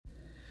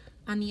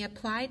On the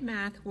Applied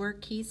Math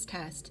Word Keys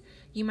test,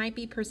 you might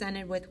be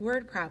presented with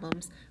word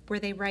problems where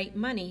they write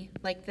money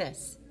like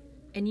this,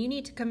 and you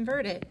need to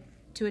convert it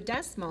to a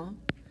decimal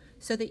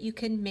so that you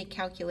can make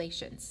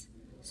calculations.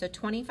 So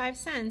 25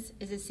 cents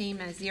is the same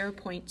as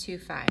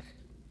 0.25.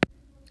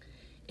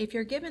 If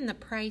you're given the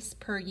price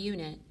per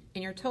unit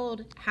and you're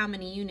told how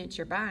many units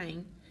you're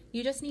buying,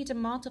 you just need to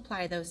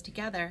multiply those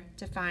together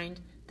to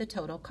find the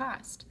total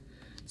cost.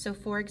 So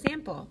for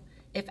example,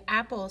 if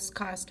apples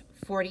cost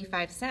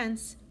 45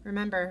 cents,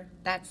 remember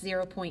that's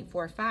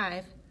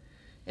 0.45.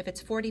 If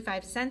it's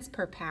 45 cents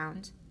per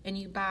pound and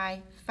you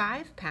buy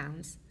 5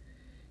 pounds,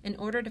 in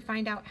order to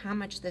find out how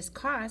much this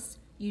costs,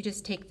 you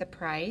just take the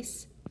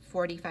price,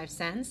 45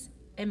 cents,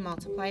 and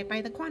multiply it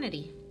by the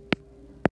quantity.